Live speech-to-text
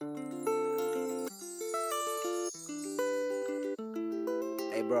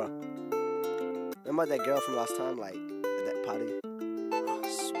bro, remember that girl from last time, like, at that party?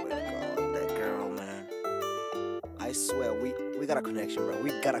 I swear to God, that girl, man. I swear, we got a connection, bro.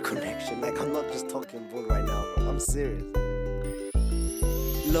 We got a connection. Like, I'm not just talking bull right now, bro. I'm serious.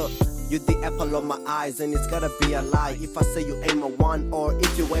 Look, you're the apple of my eyes, and it's gotta be a lie if I say you ain't my one, or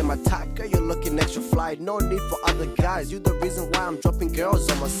if you ain't my type. Girl, you're looking extra fly, no need for other guys. You're the reason why I'm dropping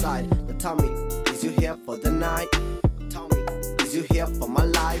girls on my side. Now tell me, is you here for the night? Tell me, is you here for my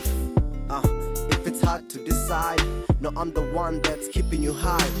life? If it's hard to decide, no, I'm the one that's keeping you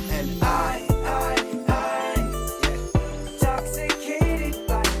high. And intoxicated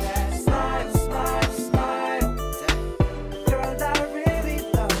by that smile, smile, smile. Girl, I really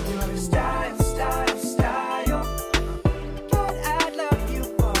love your style, style, style. God, I love you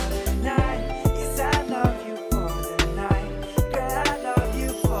for the night. Yes, I love you for the night. Girl, I love you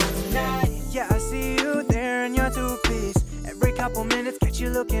for tonight. Yeah, I see you there in your two-piece. Every couple minutes, get you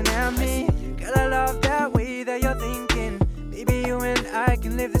looking at me. Girl, I love that way that you're thinking. Baby, you and I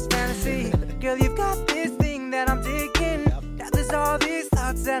can live this fantasy. Girl, you've got this thing that I'm digging. That there's all these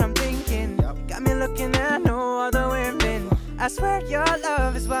thoughts that I'm thinking. Got me looking at no other women. I swear your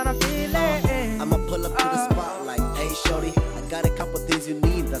love is what I'm feeling. I'ma pull up to the spot like, hey shorty, I got a couple things you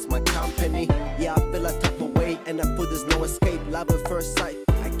need, that's my company. Yeah, I feel a type of way, and I feel there's no escape. Love at first sight,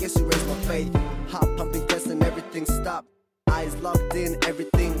 I guess you raised my faith. Heart pumping fast and everything stopped. Eyes locked in,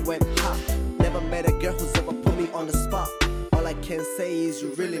 everything went hot. Never met a girl who's ever put me on the spot. All I can say is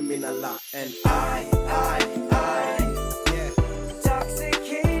you really mean a lot. And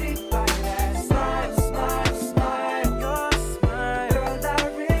intoxicated by that smile, smile, smile. Your smile. Girl, I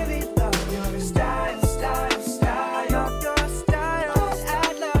really love your style, style, style. Your style.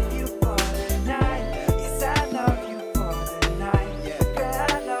 I love you for the night. Yes, I love you for the night. Girl,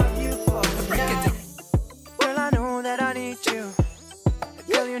 I love you for the night. Well, I know that I need you.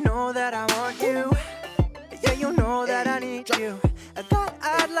 Girl, you know that I want you. Yeah, you know that I need you. I thought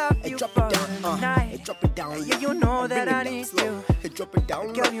I'd love you for the night. Drop it down. Yeah, you know that I need you. Drop it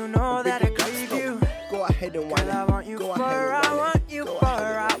down. Girl, you know that I crave you. Go ahead and whine. Girl, I want you for, I want you for,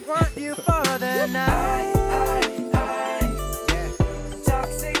 I want you for the night.